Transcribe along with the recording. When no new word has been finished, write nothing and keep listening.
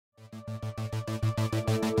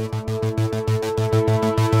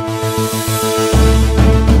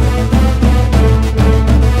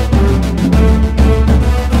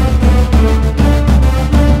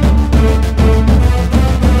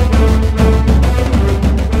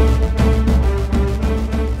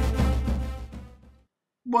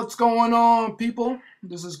What's going on, people?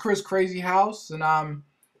 This is Chris Crazy House, and I'm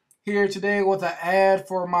here today with an ad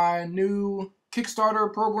for my new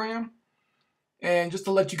Kickstarter program. And just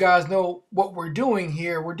to let you guys know what we're doing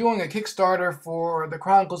here, we're doing a Kickstarter for the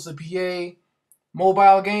Chronicles of Piye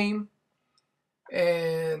mobile game.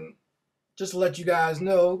 And just to let you guys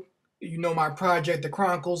know, you know my project, the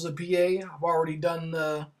Chronicles of Piye. I've already done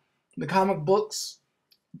the comic books.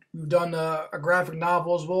 We've done a graphic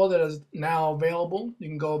novel as well that is now available. You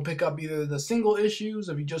can go pick up either the single issues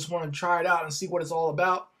if you just want to try it out and see what it's all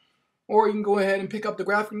about, or you can go ahead and pick up the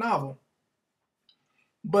graphic novel.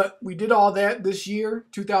 But we did all that this year.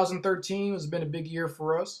 2013 has been a big year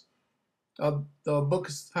for us. The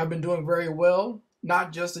books have been doing very well,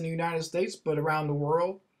 not just in the United States, but around the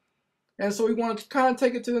world. And so we want to kind of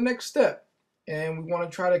take it to the next step. And we want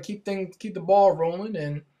to try to keep the ball rolling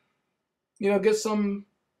and,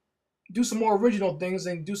 do some more original things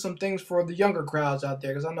and do some things for the younger crowds out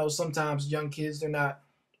there. Because I know sometimes young kids, they're not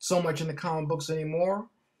so much into comic books anymore.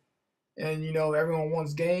 And, everyone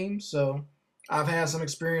wants games. So I've had some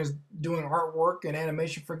experience doing artwork and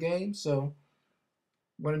animation for games. So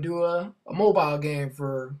I'm going to do a mobile game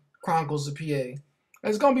for Chronicles of Piye. And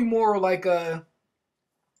it's going to be more like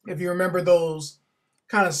if you remember those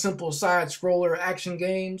kind of simple side-scroller action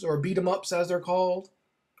games, or beat-em-ups as they're called.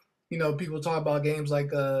 People talk about games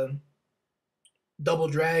like Double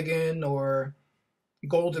Dragon or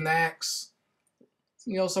Golden Axe.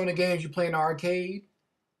 Some of the games you play in the arcade.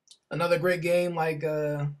 Another great game like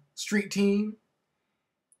Street Team.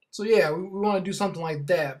 So yeah, we want to do something like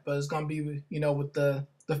that, but it's going to be, with the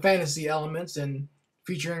fantasy elements and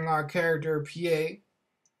featuring our character Piye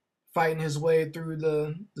fighting his way through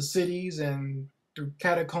the cities and through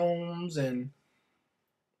catacombs and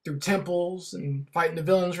through temples and fighting the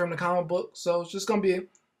villains from the comic book. So it's just going to be a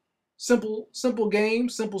simple game,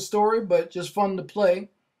 simple story, but just fun to play.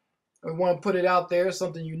 We want to put it out there,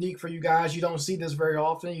 something unique for you guys. You don't see this very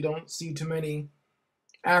often. You don't see too many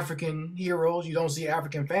African heroes. You don't see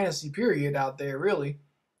African fantasy, period, out there, really.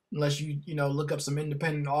 Unless you look up some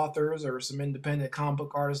independent authors or some independent comic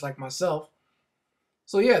book artists like myself.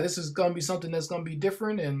 So yeah, this is going to be something that's going to be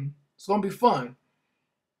different, and it's going to be fun.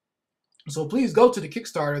 So please go to the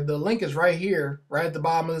Kickstarter. The link is right here, right at the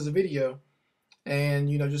bottom of this video. And,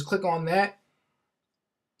 just click on that.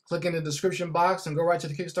 Click in the description box and go right to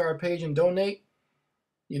the Kickstarter page and donate.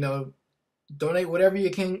 Donate whatever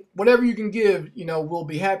you can give. We'll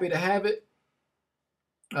be happy to have it.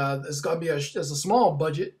 It's gonna be it's a small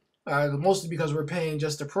budget, mostly because we're paying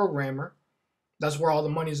just the programmer. That's where all the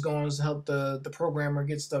money is going, is to help the programmer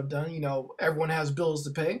get stuff done. Everyone has bills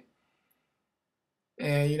to pay,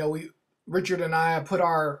 and Richard and I put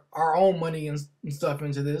our own money and stuff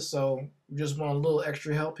into this, so we just want a little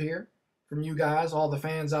extra help here from you guys, all the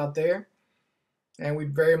fans out there, and we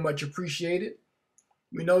very much appreciate it.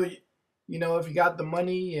 We know, if you got the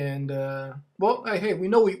money, and hey, we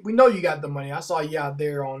know you got the money. I saw you out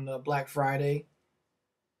there on Black Friday,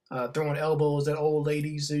 throwing elbows at old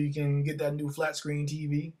ladies so you can get that new flat screen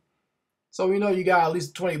TV. So we know you got at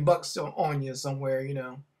least $20 on you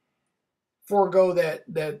somewhere. Forego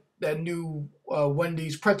that new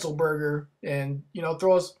Wendy's pretzel burger, and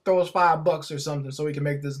throw us $5 or something so we can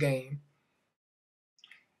make this game.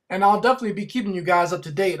 And I'll definitely be keeping you guys up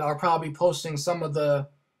to date. I'll probably be posting some of the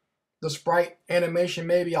sprite animation.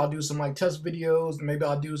 Maybe I'll do some like test videos. Maybe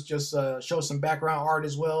I'll do just show some background art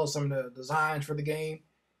as well, some of the designs for the game.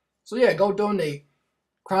 So yeah, go donate.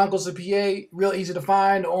 Chronicles of Piye, real easy to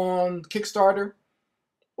find on Kickstarter.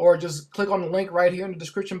 Or just click on the link right here in the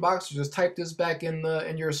description box, or just type this back in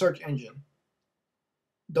your search engine.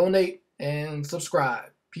 Donate and subscribe.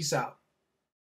 Peace out.